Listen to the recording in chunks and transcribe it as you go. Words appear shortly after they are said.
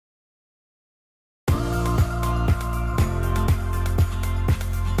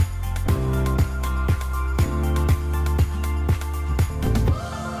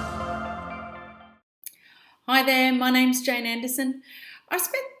Hi there, my name's Jane Anderson. I've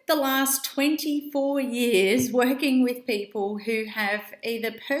spent the last 24 years working with people who have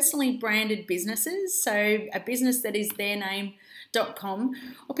either personally branded businesses, so a business that is their name.com,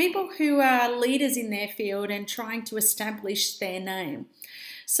 or people who are leaders in their field and trying to establish their name.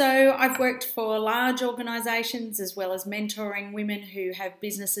 So I've worked for large organisations as well as mentoring women who have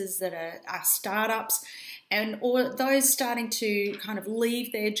businesses that are startups, and or those starting to kind of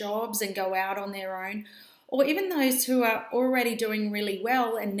leave their jobs and go out on their own, or even those who are already doing really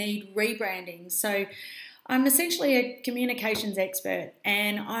well and need rebranding. So I'm essentially a communications expert,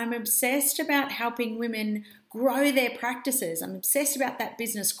 and I'm obsessed about helping women grow their practices. I'm obsessed about that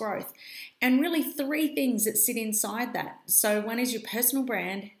business growth, and really three things that sit inside that. So one is your personal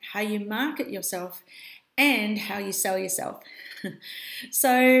brand, how you market yourself, and how you sell yourself.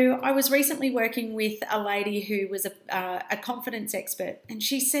 So I was recently working with a lady who was a confidence expert, and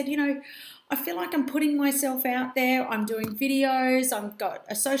she said, I feel like I'm putting myself out there. I'm doing videos, I've got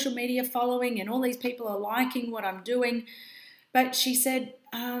a social media following, and all these people are liking what I'm doing. But she said,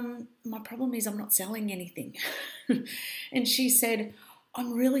 my problem is I'm not selling anything. And she said,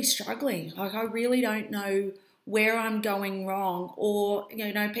 I'm really struggling. Like, I really don't know where I'm going wrong. Or,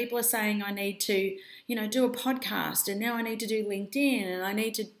 people are saying I need to, do a podcast, and now I need to do LinkedIn, and I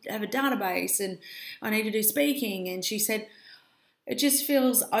need to have a database, and I need to do speaking. And she said, it just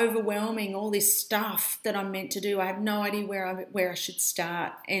feels overwhelming, all this stuff that I'm meant to do. I have no idea where I should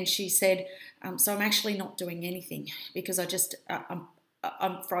start. And she said, so I'm actually not doing anything because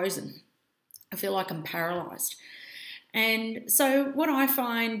I'm frozen. I feel like I'm paralysed. And so what I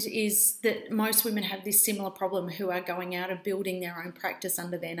find is that most women have this similar problem who are going out and building their own practice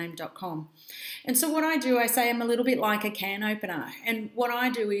under their name.com. And so what I do, I say I'm a little bit like a can opener. And what I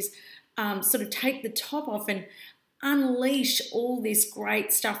do is sort of take the top off and unleash all this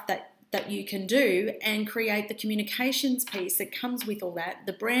great stuff that you can do, and create the communications piece that comes with all that,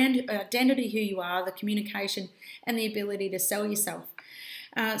 the brand identity, who you are, the communication, and the ability to sell yourself.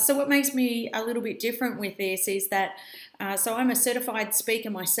 So what makes me a little bit different with this is that, so I'm a certified speaker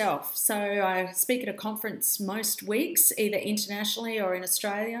myself. So I speak at a conference most weeks, either internationally or in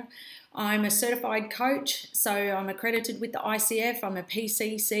Australia. I'm a certified coach, so I'm accredited with the ICF, I'm a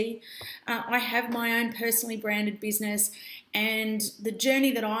PCC. I have my own personally branded business, and the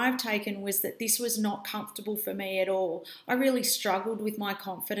journey that I've taken was that this was not comfortable for me at all. I really struggled with my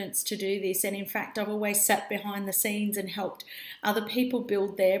confidence to do this, and in fact I've always sat behind the scenes and helped other people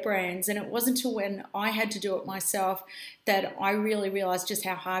build their brands, and it wasn't until when I had to do it myself that I really realised just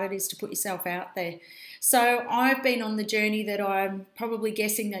how hard it is to put yourself out there. So I've been on the journey that I'm probably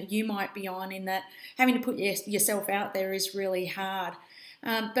guessing that you might be on, in that having to put yourself out there is really hard.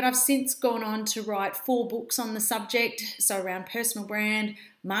 But I've since gone on to write 4 books on the subject, so around personal brand,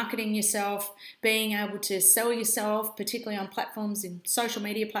 marketing yourself, being able to sell yourself, particularly on platforms, in social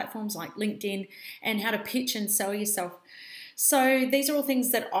media platforms like LinkedIn, and how to pitch and sell yourself. So these are all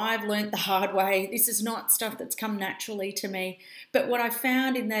things that I've learnt the hard way. This is not stuff that's come naturally to me. But what I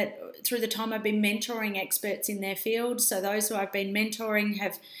found in that, through the time I've been mentoring experts in their field, so those who I've been mentoring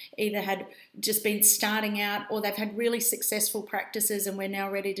have either had just been starting out, or they've had really successful practices and we're now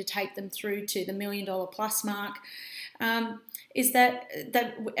ready to take them through to the $1 million plus mark, is that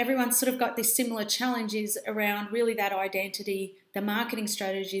everyone's sort of got this similar challenges around really that identity, the marketing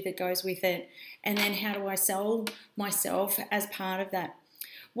strategy that goes with it, and then how do I sell myself as part of that.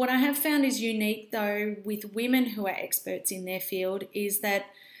 What I have found is unique, though, with women who are experts in their field is that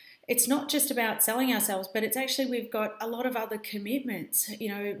it's not just about selling ourselves, but it's actually, we've got a lot of other commitments.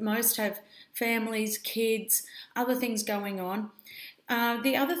 Most have families, kids, other things going on.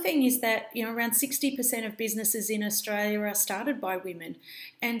 The other thing is that, around 60% of businesses in Australia are started by women.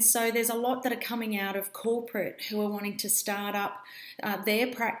 And so there's a lot that are coming out of corporate who are wanting to start up their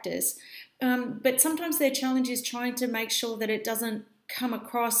practice. But sometimes their challenge is trying to make sure that it doesn't come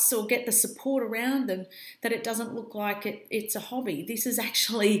across or get the support around them, that it doesn't look like it's a hobby. This is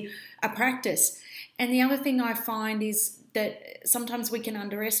actually a practice. And the other thing I find is that sometimes we can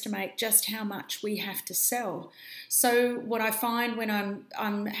underestimate just how much we have to sell. So what I find when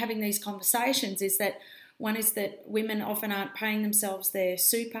I'm having these conversations is that, one is that women often aren't paying themselves their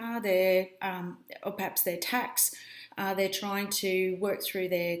super, or perhaps their tax. They're trying to work through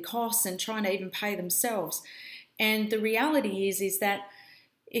their costs and trying to even pay themselves. And the reality is that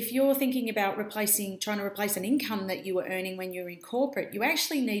if you're thinking about trying to replace an income that you were earning when you were in corporate, you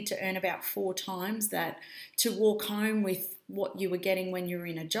actually need to earn about 4 times that to walk home with what you were getting when you were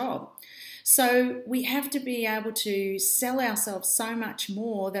in a job. So we have to be able to sell ourselves so much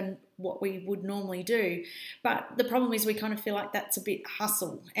more than what we would normally do. But the problem is we kind of feel like that's a bit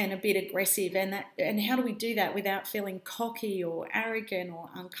hustle and a bit aggressive. And how do we do that without feeling cocky or arrogant or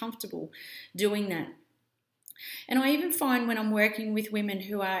uncomfortable doing that? And I even find when I'm working with women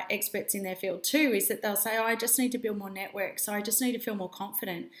who are experts in their field too, is that they'll say, oh, I just need to build more networks, so I just need to feel more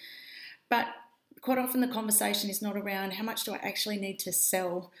confident. But quite often the conversation is not around how much do I actually need to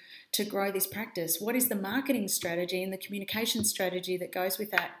sell to grow this practice? What is the marketing strategy and the communication strategy that goes with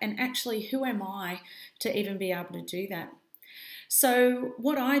that? And actually, who am I to even be able to do that? So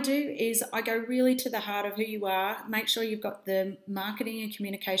what I do is I go really to the heart of who you are, make sure you've got the marketing and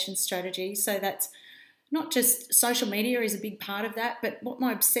communication strategy. So that's not just social media is a big part of that, but what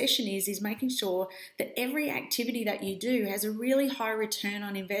my obsession is making sure that every activity that you do has a really high return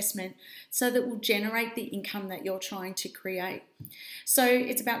on investment so that will generate the income that you're trying to create. So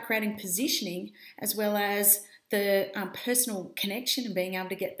it's about creating positioning as well as the personal connection and being able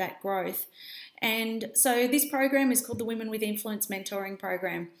to get that growth. And so this program is called the Women with Influence Mentoring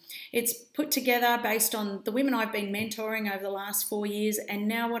Program. It's put together based on the women I've been mentoring over the last 4 years, and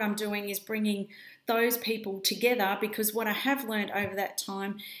now what I'm doing is bringing those people together, because what I have learned over that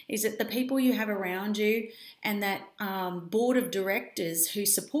time is that the people you have around you and that board of directors who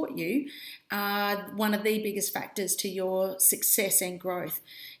support you are one of the biggest factors to your success and growth.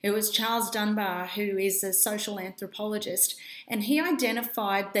 It was Charles Dunbar, who is a social anthropologist, and he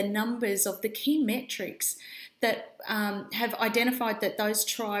identified the numbers of the key metrics that have identified that those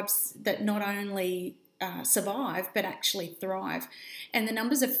tribes that not only survive but actually thrive. And the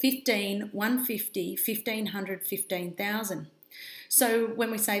numbers are 15, 150, 1500, 15,000. So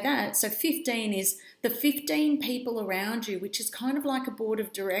when we say that, so 15 is the 15 people around you, which is kind of like a board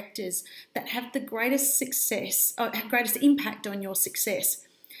of directors that have the greatest success, or greatest impact on your success.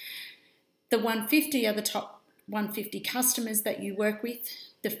 The 150 are the top 150 customers that you work with.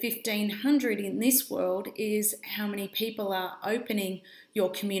 The 1500 in this world is how many people are opening your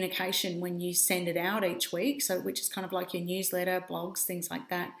communication when you send it out each week, so which is kind of like your newsletter, blogs, things like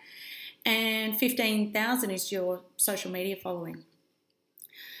that. And 15,000 is your social media following.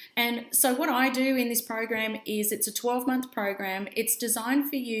 And so what I do in this program is it's a 12-month program. It's designed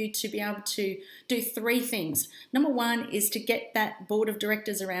for you to be able to do 3 things. Number 1 is to get that board of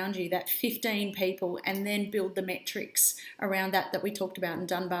directors around you, that 15 people, and then build the metrics around that we talked about in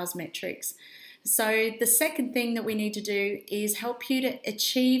Dunbar's metrics. So the second thing that we need to do is help you to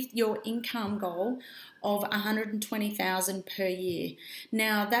achieve your income goal of $120,000 per year.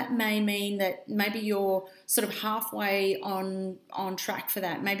 Now that may mean that maybe you're sort of halfway on track for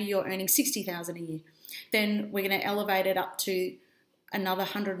that. Maybe you're earning $60,000 a year. Then we're going to elevate it up to another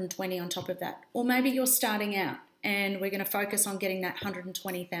 120 on top of that. Or maybe you're starting out and we're going to focus on getting that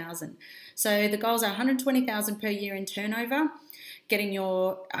 120,000. So the goals are 120,000 per year in turnover, getting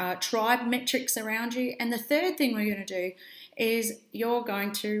your tribe metrics around you. And the third thing we're going to do is you're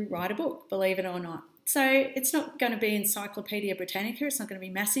going to write a book, believe it or not. So it's not going to be Encyclopedia Britannica, it's not going to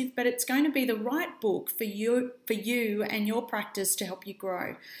be massive, but it's going to be the right book for you and your practice to help you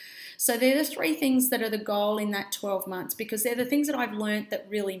grow. So they're the 3 things that are the goal in that 12 months, because they're the things that I've learnt that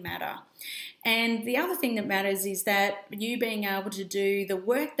really matter. And the other thing that matters is that you being able to do the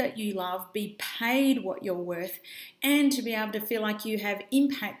work that you love, be paid what you're worth, and to be able to feel like you have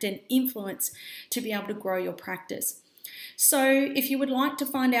impact and influence to be able to grow your practice. So if you would like to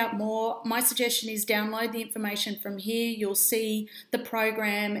find out more, my suggestion is download the information from here. You'll see the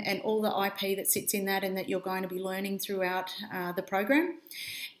program and all the IP that sits in that and that you're going to be learning throughout the program.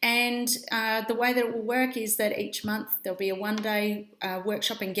 And the way that it will work is that each month there'll be a 1-day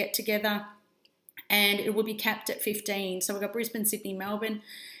workshop and get together, and it will be capped at 15. So we've got Brisbane, Sydney, Melbourne.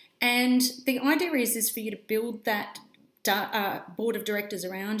 And the idea is for you to build that board of directors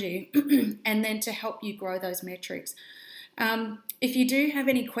around you and then to help you grow those metrics. If you do have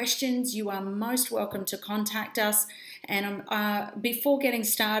any questions, you are most welcome to contact us. And before getting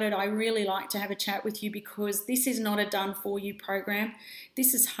started, I really like to have a chat with you, because this is not a done-for-you program.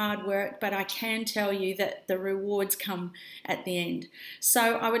 This is hard work, but I can tell you that the rewards come at the end.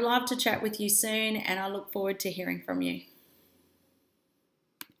 So I would love to chat with you soon, and I look forward to hearing from you.